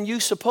frame than you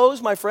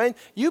suppose, my friend.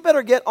 You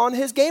better get on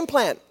his game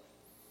plan.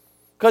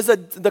 Because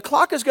the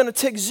clock is going to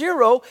tick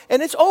 0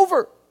 and it's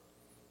over.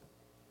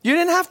 You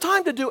didn't have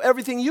time to do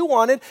everything you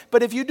wanted,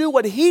 but if you do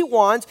what he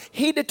wants,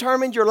 he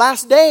determined your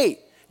last day.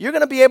 You're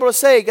going to be able to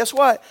say, guess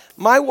what?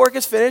 My work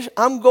is finished.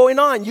 I'm going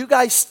on. You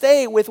guys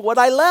stay with what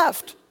I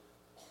left.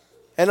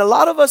 And a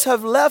lot of us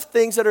have left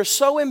things that are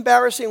so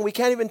embarrassing we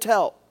can't even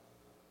tell.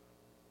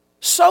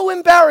 So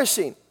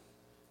embarrassing.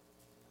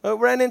 I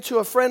ran into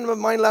a friend of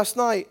mine last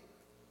night.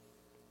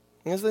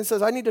 And he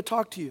says, I need to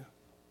talk to you.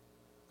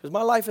 Because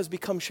my life has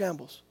become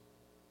shambles.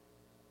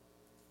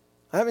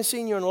 I haven't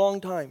seen you in a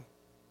long time.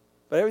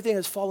 But everything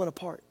has fallen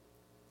apart.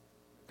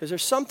 Because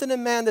there's something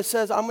in man that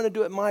says, I'm going to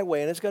do it my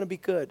way and it's going to be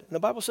good. And the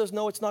Bible says,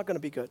 no, it's not going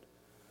to be good.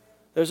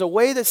 There's a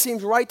way that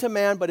seems right to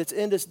man, but its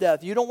end is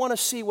death. You don't want to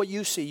see what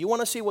you see. You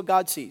want to see what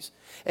God sees.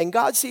 And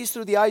God sees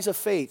through the eyes of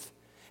faith.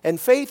 And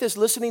faith is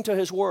listening to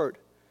his word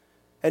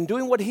and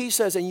doing what he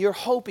says. And you're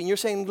hoping, you're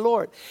saying,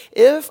 Lord,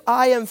 if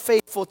I am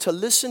faithful to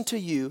listen to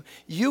you,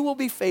 you will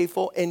be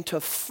faithful and to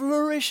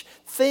flourish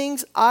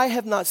things I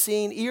have not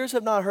seen, ears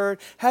have not heard,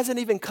 hasn't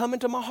even come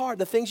into my heart,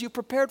 the things you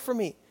prepared for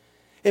me.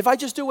 If I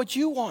just do what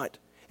you want.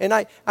 And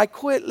I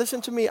quit,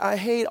 listen to me, I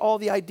hate all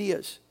the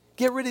ideas.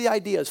 Get rid of the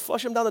ideas.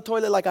 Flush them down the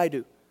toilet like I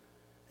do.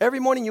 Every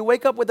morning you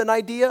wake up with an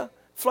idea,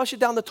 flush it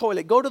down the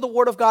toilet. Go to the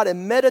Word of God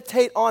and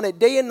meditate on it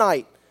day and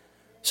night.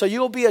 So you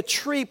will be a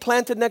tree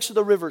planted next to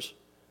the rivers.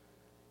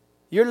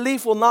 Your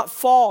leaf will not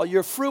fall.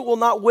 Your fruit will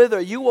not wither.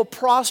 You will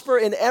prosper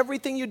in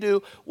everything you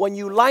do when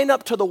you line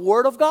up to the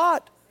Word of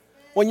God.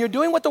 When you're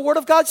doing what the Word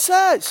of God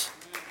says.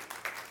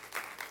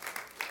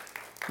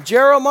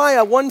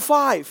 Jeremiah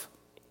 1:5.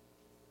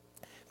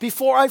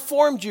 Before I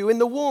formed you in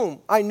the womb,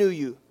 I knew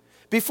you.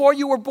 Before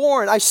you were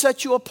born, I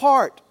set you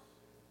apart.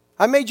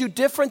 I made you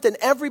different than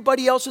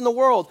everybody else in the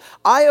world.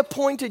 I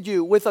appointed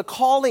you with a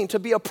calling to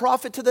be a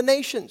prophet to the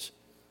nations.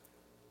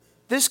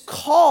 This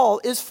call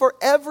is for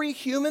every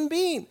human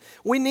being.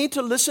 We need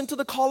to listen to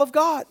the call of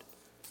God.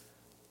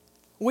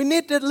 We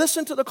need to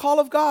listen to the call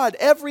of God.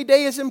 Every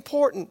day is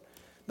important.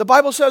 The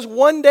Bible says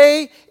one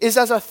day is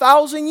as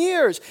 1,000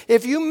 years.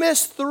 If you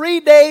miss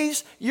 3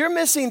 days, you're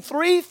missing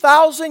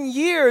 3,000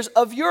 years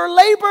of your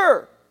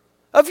labor,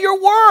 of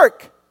your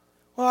work.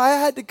 Well, I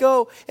had to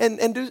go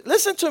and do,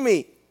 listen to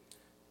me.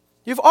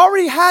 You've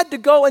already had to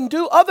go and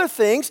do other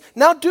things.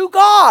 Now do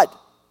God.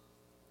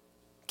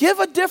 Give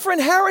a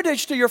different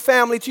heritage to your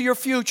family, to your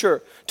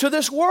future, to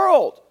this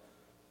world.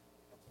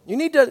 You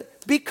need to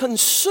be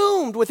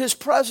consumed with his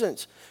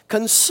presence,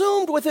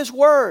 consumed with his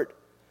word,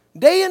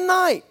 day and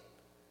night.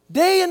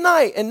 Day and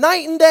night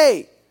and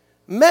day,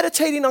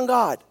 meditating on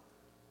God.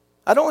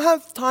 I don't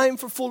have time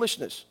for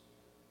foolishness.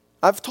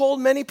 I've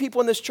told many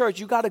people in this church,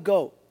 you got to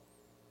go.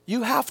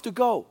 You have to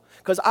go.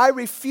 Because I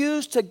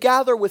refuse to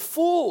gather with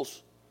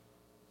fools.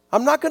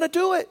 I'm not going to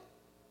do it.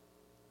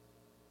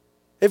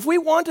 If we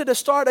wanted to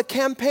start a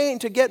campaign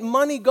to get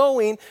money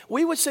going,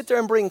 we would sit there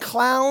and bring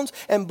clowns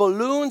and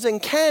balloons and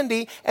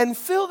candy and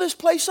fill this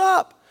place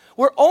up.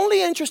 We're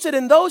only interested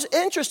in those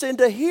interested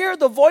to hear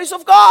the voice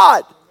of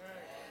God.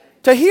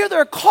 To hear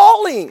their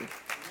calling,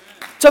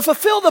 to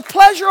fulfill the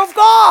pleasure of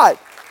God.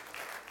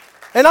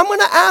 And I'm going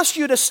to ask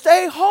you to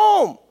stay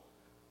home.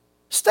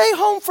 Stay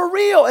home for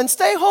real and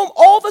stay home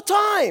all the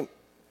time.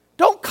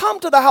 Don't come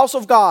to the house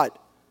of God.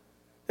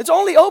 It's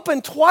only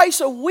open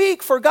twice a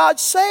week for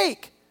God's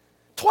sake.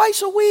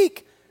 Twice a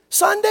week.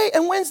 Sunday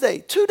and Wednesday,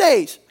 2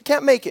 days.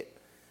 Can't make it.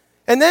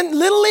 And then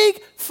Little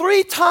League,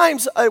 3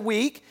 times a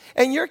week.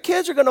 And your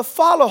kids are going to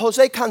follow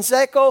Jose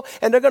Canseco,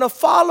 and they're going to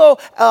follow,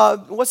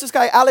 what's this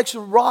guy, Alex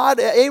Rod,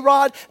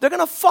 A-Rod. They're going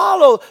to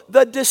follow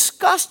the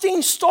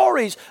disgusting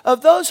stories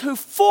of those who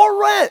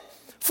forewent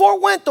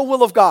the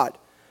will of God,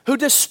 who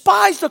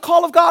despised the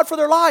call of God for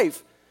their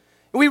life.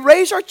 We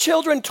raise our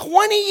children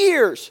 20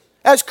 years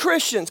as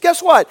Christians.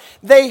 Guess what?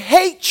 They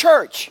hate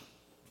church.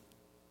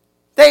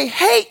 They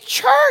hate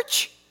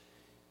church.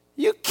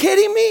 You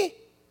kidding me?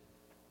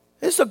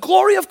 It's the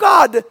glory of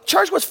God. The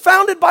church was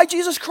founded by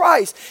Jesus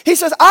Christ. He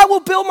says, I will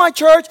build my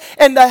church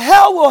and the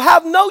hell will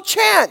have no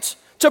chance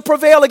to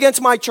prevail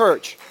against my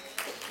church.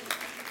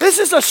 This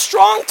is a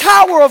strong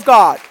tower of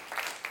God.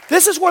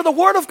 This is where the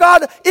word of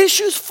God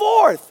issues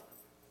forth.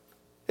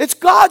 It's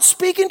God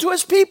speaking to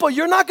his people.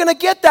 You're not going to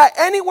get that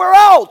anywhere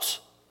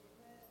else.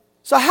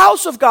 It's a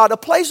house of God, a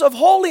place of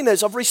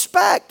holiness, of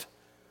respect,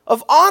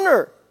 of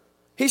honor.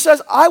 He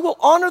says, I will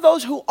honor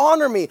those who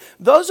honor me.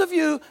 Those of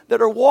you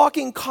that are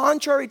walking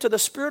contrary to the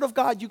Spirit of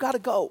God, you got to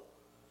go.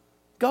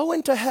 Go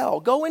into hell.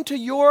 Go into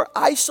your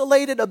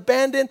isolated,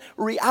 abandoned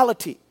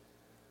reality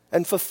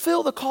and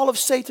fulfill the call of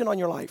Satan on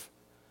your life.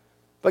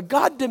 But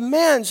God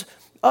demands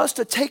us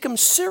to take him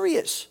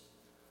serious.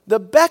 The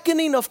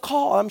beckoning of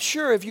call. I'm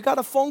sure if you got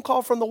a phone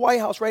call from the White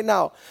House right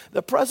now,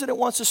 the president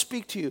wants to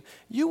speak to you,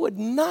 you would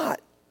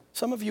not,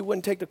 some of you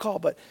wouldn't take the call,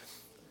 but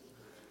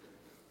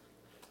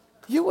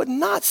you would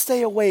not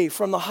stay away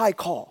from the high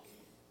call.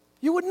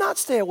 You would not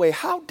stay away.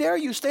 How dare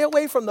you stay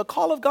away from the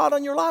call of God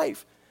on your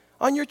life,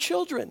 on your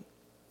children,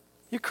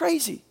 You're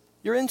crazy.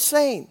 You're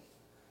insane.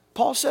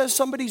 Paul says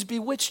somebody's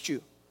bewitched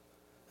you.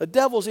 The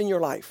devil's in your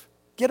life.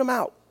 Get him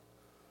out.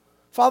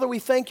 Father, we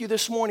thank you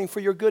this morning for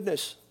your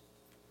goodness.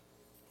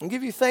 And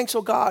give you thanks,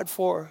 oh God,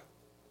 for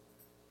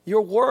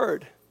your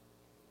word,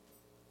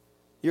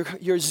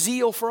 your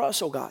zeal for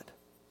us, oh God.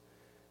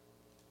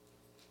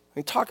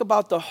 We talk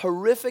about the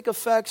horrific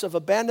effects of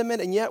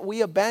abandonment, and yet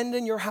we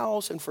abandon your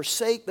house and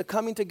forsake the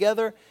coming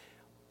together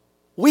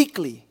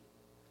weekly,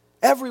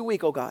 every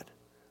week, oh God.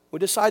 We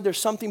decide there's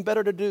something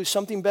better to do,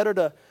 something better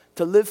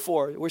to live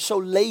for. We're so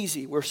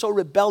lazy, we're so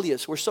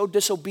rebellious, we're so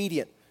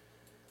disobedient,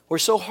 we're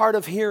so hard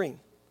of hearing.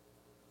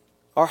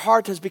 Our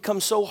heart has become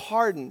so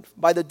hardened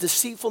by the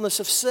deceitfulness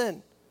of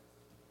sin.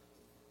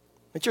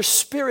 Let your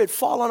Spirit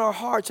fall on our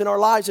hearts and our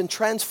lives and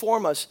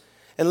transform us,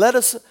 and let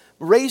us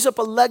raise up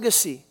a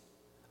legacy,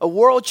 a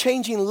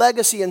world-changing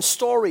legacy and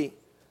story,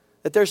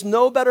 that there's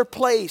no better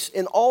place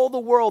in all the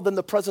world than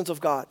the presence of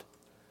God.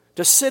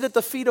 To sit at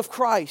the feet of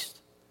Christ,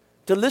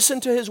 to listen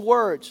to His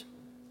words,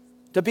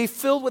 to be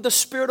filled with the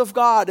Spirit of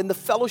God and the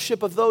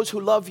fellowship of those who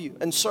love you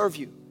and serve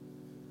you.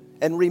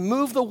 And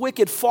remove the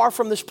wicked far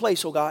from this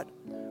place, oh God.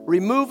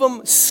 Remove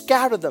them,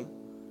 scatter them.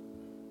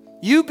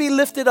 You be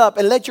lifted up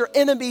and let your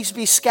enemies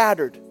be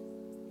scattered.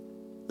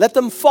 Let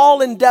them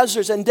fall in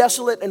deserts and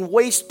desolate and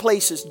waste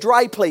places,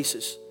 dry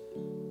places,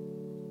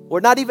 where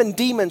not even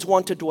demons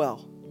want to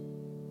dwell.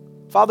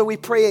 Father, we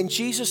pray in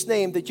Jesus'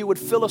 name that you would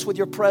fill us with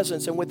your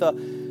presence and with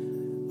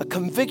a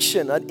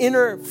conviction, an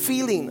inner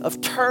feeling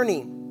of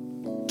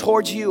turning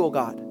towards you, oh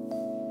God.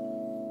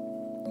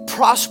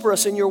 Prosper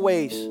us in your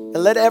ways and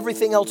let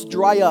everything else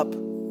dry up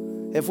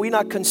if we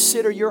not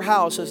consider your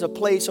house as a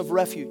place of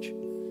refuge.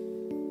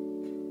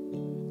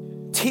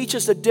 Teach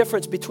us the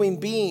difference between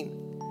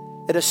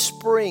being at a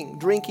spring,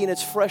 drinking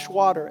its fresh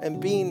water,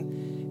 and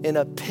being in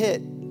a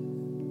pit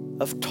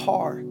of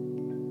tar,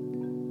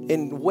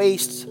 in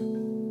wastes.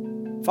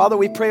 Father,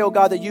 we pray, oh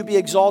God, that you be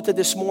exalted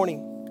this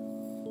morning.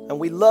 And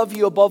we love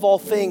you above all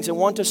things and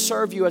want to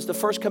serve you, as the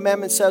first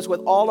commandment says,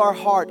 with all our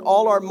heart,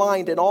 all our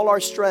mind, and all our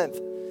strength.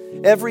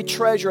 Every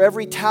treasure,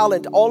 every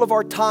talent, all of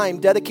our time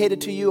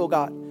dedicated to you, oh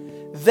God.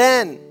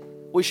 Then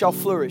we shall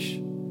flourish.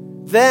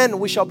 Then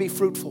we shall be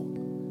fruitful.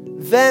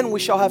 Then we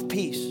shall have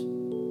peace.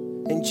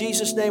 In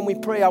Jesus' name we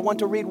pray. I want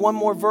to read one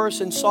more verse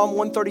in Psalm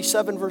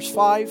 137, verse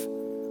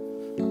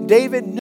 5. David